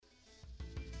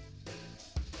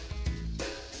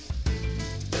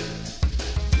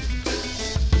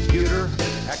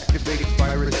Activating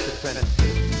virus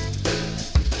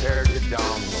defenses. Prepare to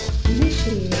download.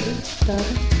 Initiating startup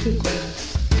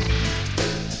sequence.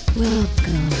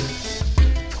 Welcome.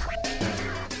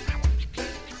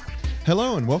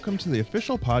 Hello and welcome to the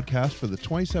official podcast for the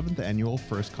 27th Annual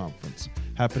FIRST Conference,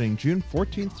 happening June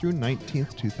 14th through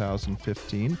 19th,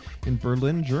 2015 in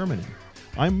Berlin, Germany.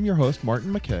 I'm your host,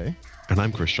 Martin McKay. And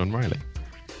I'm Christian Riley.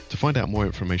 To find out more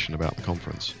information about the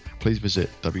conference, please visit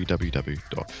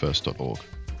www.first.org.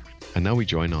 And now we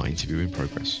join our interview in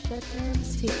progress. Startup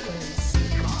sequence.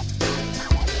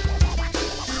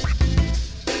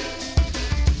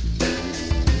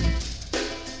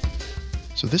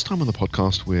 So this time on the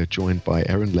podcast, we're joined by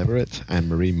Erin Leverett and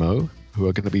Marie Moe, who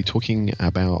are going to be talking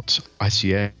about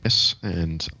ICS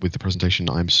and with the presentation,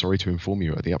 I'm sorry to inform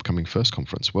you, at the upcoming FIRST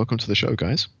conference. Welcome to the show,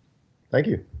 guys. Thank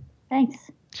you. Thanks.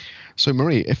 So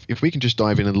Marie, if we can just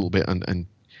dive in a little bit and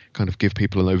kind of give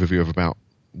people an overview of about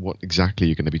what exactly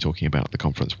you're going to be talking about at the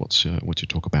conference. What's your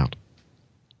talk about?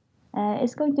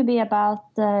 It's going to be about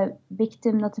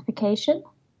victim notification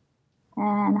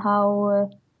and how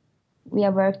we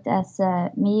have worked as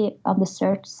me on the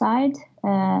search side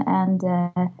and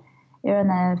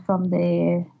Erin from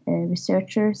the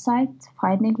researcher side,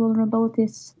 finding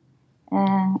vulnerabilities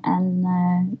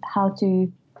and how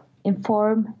to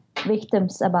inform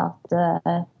victims about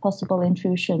possible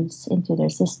intrusions into their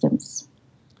systems.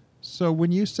 So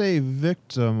when you say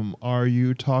victim, are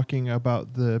you talking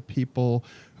about the people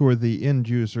who are the end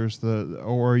users,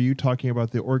 or are you talking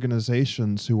about the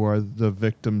organizations who are the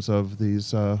victims of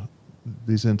these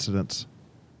incidents?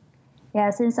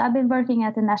 Yeah, since I've been working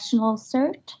at the National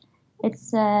CERT,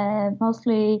 it's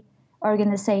mostly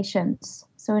organizations.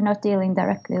 So we're not dealing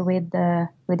directly with the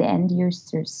end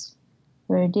users.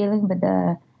 We're dealing with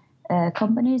the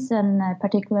companies, and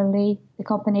particularly the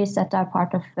companies that are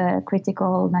part of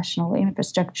critical national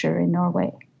infrastructure in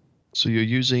Norway. So you're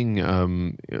using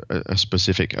a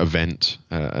specific event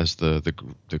as the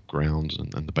ground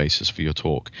and the basis for your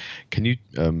talk. Can you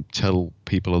tell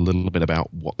people a little bit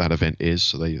about what that event is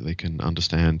so they can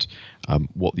understand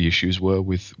what the issues were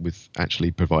with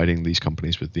actually providing these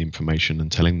companies with the information and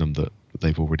telling them that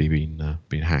they've already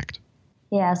been hacked?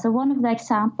 Yeah, so one of the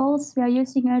examples we are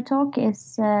using in our talk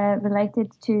is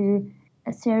related to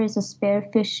a series of spear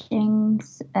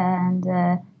phishings and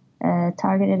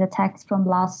targeted attacks from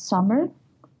last summer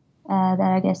that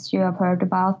I guess you have heard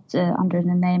about under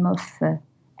the name of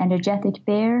Energetic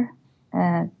Bear,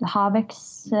 the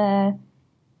Havex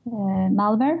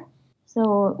malware.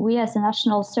 So we as a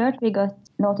national CERT, we got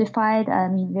notified,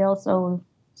 and we also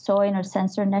saw in our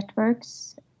sensor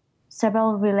networks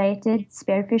several related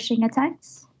spear phishing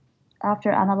attacks. After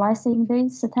analyzing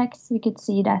these attacks, we could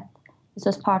see that this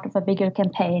was part of a bigger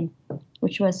campaign,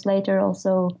 which was later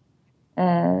also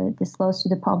disclosed to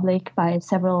the public by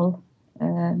several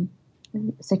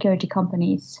security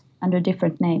companies under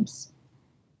different names.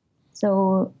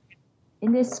 So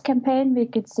in this campaign, we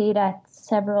could see that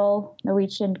several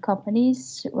Norwegian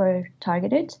companies were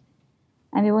targeted,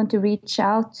 and we want to reach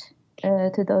out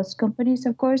to those companies,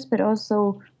 of course, but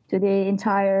also to the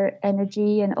entire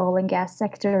energy and oil and gas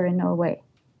sector in Norway.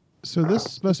 So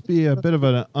this must be a bit of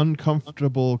an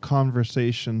uncomfortable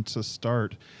conversation to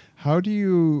start. How do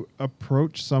you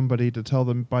approach somebody to tell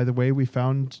them, by the way, we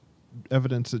found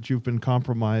evidence that you've been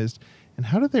compromised, and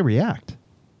how do they react?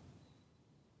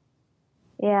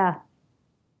 Yeah,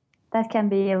 that can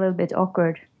be a little bit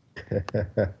awkward.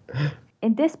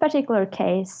 In this particular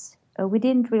case, we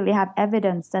didn't really have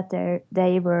evidence that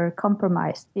they were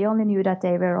compromised. We only knew that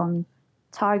they were on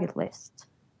target list.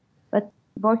 But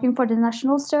working for the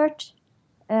National CERT,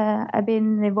 I've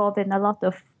been involved in a lot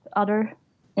of other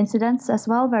incidents as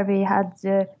well, where we had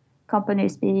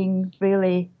companies being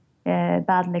really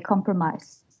badly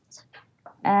compromised.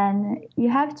 And you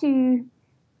have to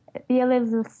be a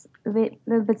little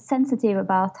bit sensitive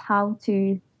about how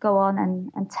to go on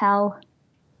and tell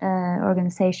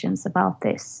organizations about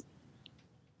this.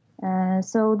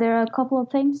 So there are a couple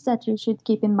of things that you should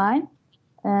keep in mind.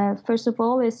 First of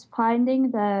all is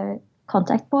finding the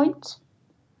contact point,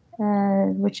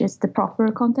 which is the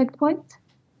proper contact point.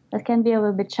 That can be a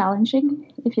little bit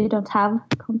challenging if you don't have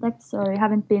contacts or you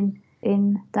haven't been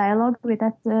in dialogue with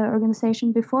that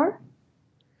organization before.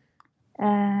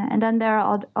 And then there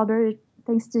are other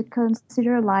things to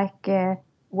consider, like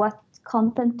what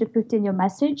content to put in your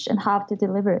message and how to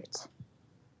deliver it.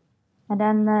 And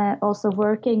then also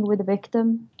working with the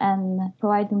victim and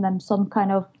providing them some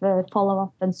kind of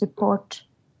follow-up and support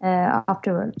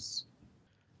afterwards.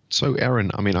 So,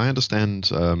 Erin, I mean, I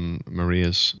understand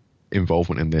Maria's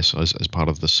involvement in this as part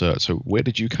of the CERT. So where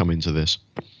did you come into this?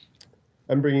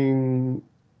 I'm bringing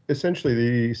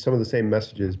essentially some of the same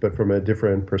messages, but from a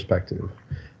different perspective.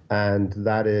 And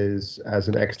that is, as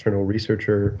an external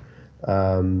researcher,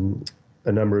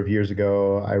 a number of years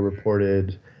ago, I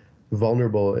reported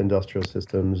vulnerable industrial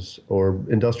systems, or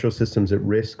industrial systems at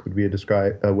risk would be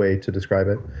a way to describe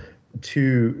it,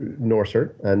 to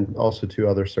NORCERT and also to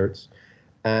other certs.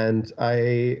 And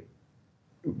I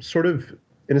sort of,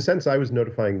 in a sense, I was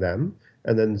notifying them,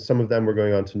 and then some of them were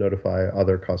going on to notify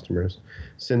other customers.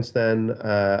 Since then,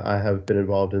 I have been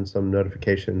involved in some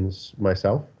notifications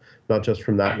myself, not just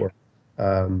from that work,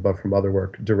 but from other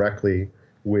work directly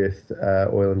with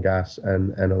oil and gas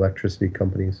and electricity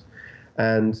companies.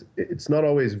 And it's not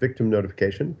always victim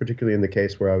notification, particularly in the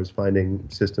case where I was finding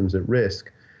systems at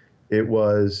risk. It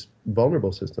was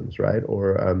vulnerable systems, right?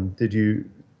 Or did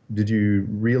you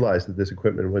realize that this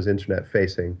equipment was internet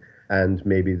facing, and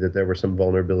maybe that there were some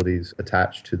vulnerabilities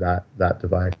attached to that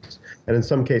device? And in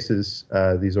some cases,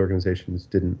 these organizations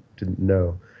didn't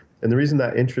know. And the reason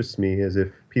that interests me is if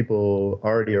people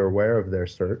already are aware of their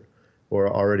cert or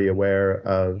are already aware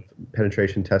of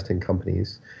penetration testing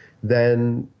companies,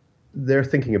 then they're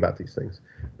thinking about these things.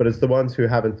 But it's the ones who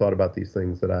haven't thought about these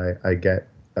things that I get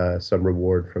some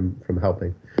reward from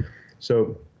helping.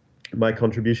 So my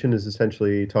contribution is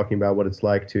essentially talking about what it's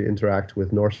like to interact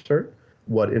with NORCERT,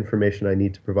 what information I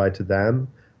need to provide to them,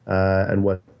 and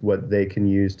what they can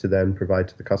use to then provide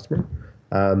to the customer.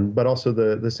 But also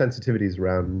the sensitivities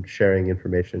around sharing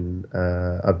information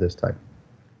of this type.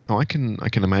 Now, I can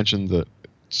imagine that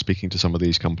speaking to some of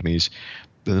these companies,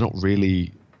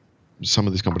 some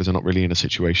of these companies are not really in a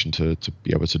situation to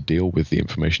be able to deal with the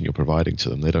information you're providing to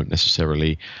them. They don't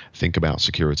necessarily think about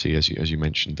security. As you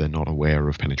mentioned, they're not aware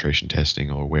of penetration testing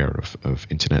or aware of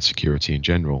internet security in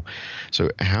general.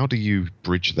 So how do you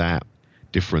bridge that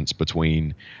difference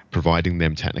between providing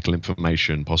them technical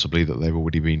information, possibly that they've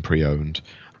already been pre-owned,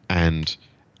 and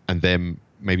them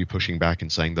maybe pushing back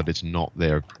and saying that it's not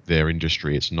their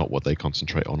industry, it's not what they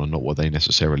concentrate on, or not what they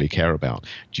necessarily care about?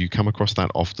 Do you come across that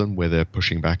often, where they're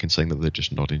pushing back and saying that they're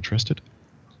just not interested?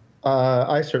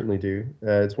 I certainly do.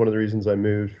 It's one of the reasons I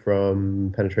moved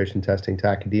from penetration testing to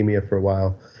academia for a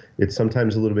while. It's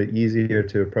sometimes a little bit easier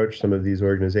to approach some of these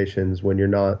organizations when you're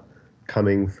not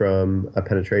coming from a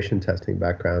penetration testing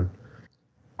background.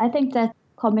 I think that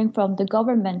coming from the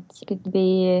government could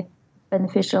be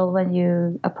beneficial when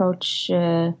you approach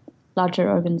larger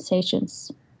organizations.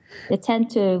 They tend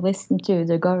to listen to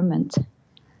the government.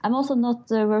 I'm also not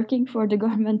working for the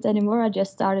government anymore. I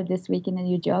just started this week in a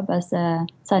new job as a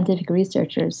scientific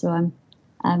researcher. So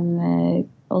I'm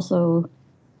also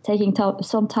taking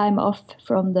some time off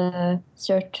from the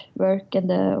cert work and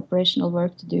the operational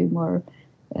work to do more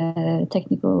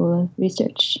technical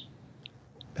research.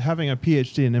 Having a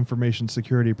PhD in information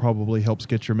security probably helps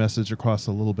get your message across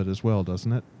a little bit as well,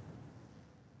 doesn't it?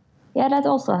 Yeah, that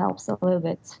also helps a little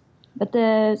bit. But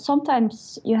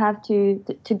sometimes you have to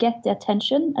get the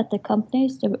attention at the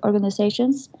companies, the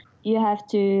organizations, you have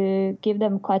to give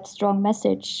them quite strong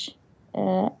message.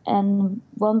 And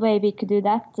one way we could do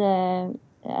that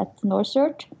at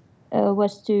NORCERT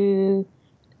was to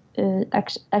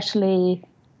actually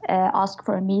ask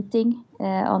for a meeting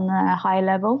on a high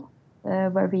level,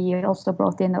 where we also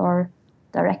brought in our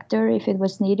director if it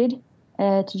was needed,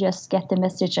 to just get the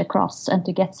message across and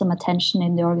to get some attention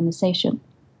in the organization.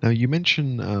 Now, you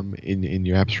mentioned in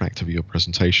your abstract of your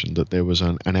presentation that there was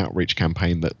an outreach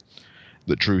campaign that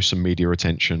drew some media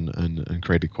attention and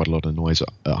created quite a lot of noise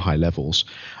at high levels.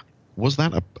 Was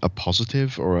that a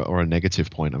positive or a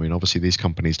negative point? I mean, obviously these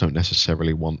companies don't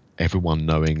necessarily want everyone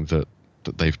knowing that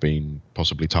they've been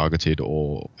possibly targeted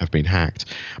or have been hacked,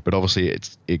 but obviously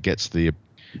it gets the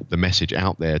message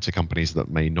out there to companies that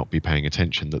may not be paying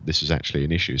attention that this is actually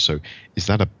an issue. So was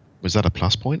that a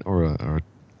plus point or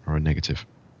a negative?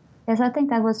 Yes, I think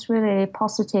that was really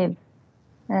positive,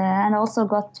 and also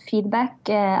got feedback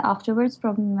afterwards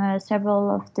from several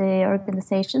of the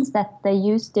organizations that they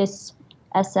use this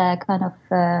as a kind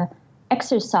of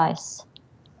exercise.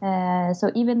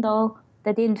 So even though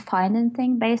they didn't find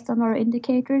anything based on our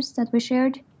indicators that we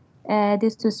shared,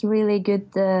 this was really good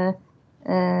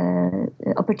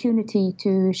opportunity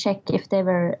to check if they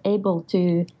were able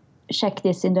to check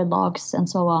this in the logs and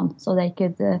so on, so they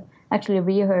could actually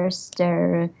rehearse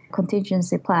their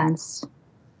contingency plans.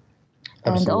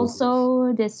 Absolutely. And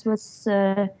also this was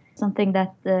something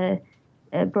that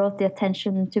brought the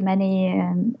attention to many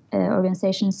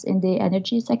organizations in the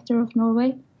energy sector of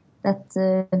Norway that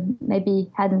maybe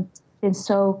hadn't been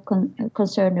so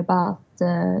concerned about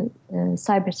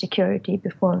cybersecurity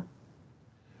before.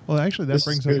 Well, actually, that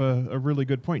brings up a really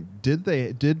good point. Did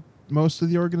most of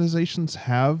the organizations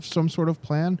have some sort of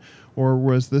plan, or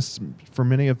was this, for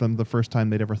many of them, the first time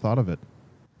they'd ever thought of it?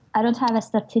 I don't have a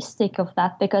statistic of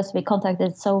that because we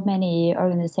contacted so many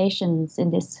organizations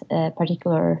in this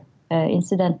particular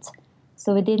incident.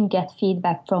 So we didn't get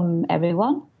feedback from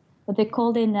everyone. But we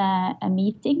called in a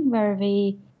meeting where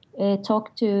we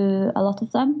talked to a lot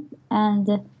of them. And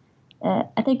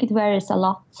I think it varies a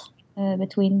lot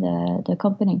between the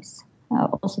companies,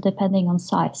 also depending on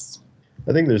size.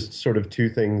 I think there's sort of two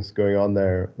things going on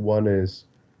there. One is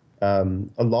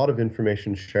a lot of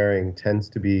information sharing tends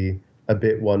to be a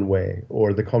bit one way,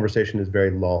 or the conversation is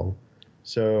very long.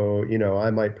 So, I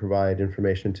might provide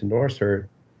information to NorCert,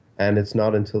 and it's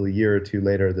not until a year or two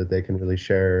later that they can really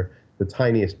share the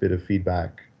tiniest bit of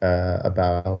feedback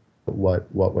about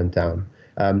what went down.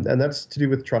 And that's to do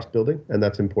with trust building, and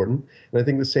that's important. And I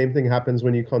think the same thing happens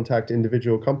when you contact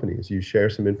individual companies. You share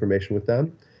some information with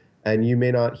them, and you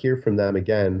may not hear from them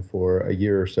again for a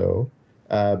year or so.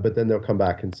 But then they'll come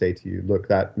back and say to you, look,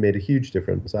 that made a huge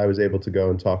difference. I was able to go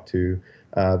and talk to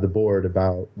the board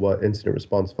about what incident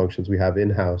response functions we have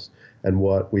in-house and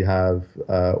what we have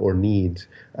or need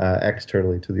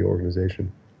externally to the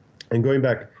organization. And going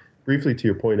back briefly to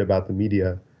your point about the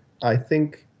media, I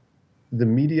think the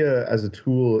media as a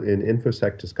tool in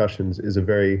InfoSec discussions is a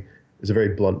very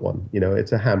blunt one.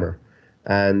 It's a hammer.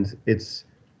 And it's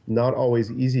not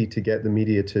always easy to get the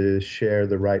media to share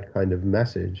the right kind of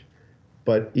message.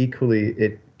 But equally,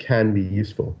 it can be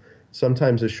useful.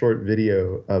 Sometimes a short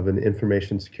video of an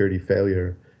information security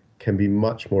failure can be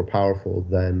much more powerful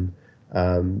than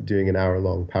doing an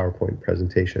hour-long PowerPoint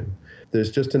presentation. There's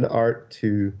just an art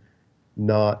to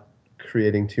not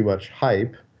creating too much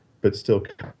hype, but still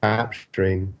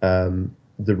capturing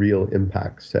the real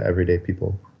impacts to everyday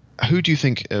people. Who do you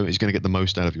think is going to get the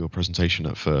most out of your presentation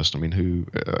at first? I mean, who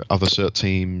other CERT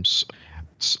teams?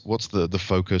 What's the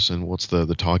focus and what's the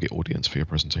target audience for your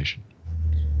presentation?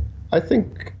 I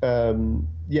think, the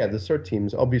CERT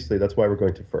teams, obviously, that's why we're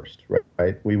going to first,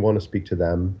 right? We want to speak to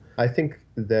them. I think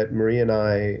that Marie and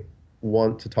I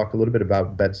want to talk a little bit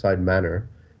about bedside manner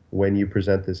when you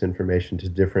present this information to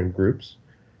different groups.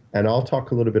 And I'll talk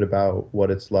a little bit about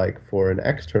what it's like for an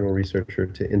external researcher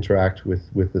to interact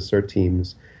with the CERT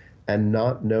teams and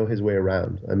not know his way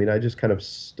around. I mean, I just kind of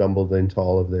stumbled into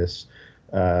all of this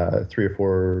 3 or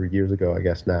 4 years ago, I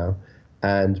guess now.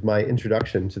 And my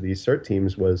introduction to these CERT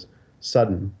teams was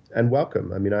sudden and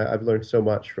welcome. I mean, I've learned so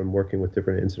much from working with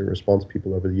different incident response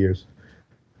people over the years.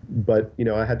 But,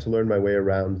 I had to learn my way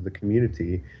around the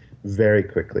community very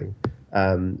quickly.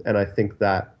 And I think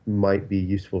that might be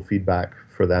useful feedback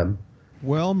for them.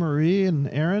 Well, Marie and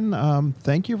Aaron,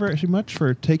 thank you very much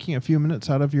for taking a few minutes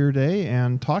out of your day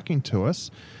and talking to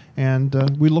us. And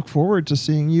we look forward to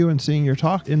seeing you and seeing your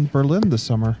talk in Berlin this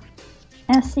summer.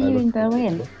 And see you in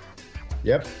Berlin.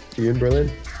 Yep, see you in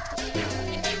Berlin.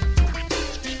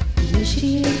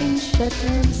 Initiating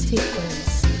shutdown sequence.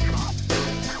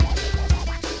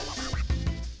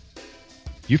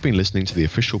 You've been listening to the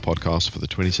official podcast for the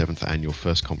 27th Annual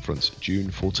FIRST Conference, June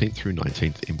 14th through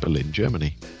 19th in Berlin,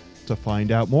 Germany. To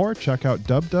find out more, check out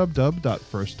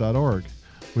www.first.org.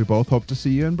 We both hope to see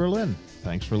you in Berlin.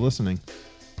 Thanks for listening.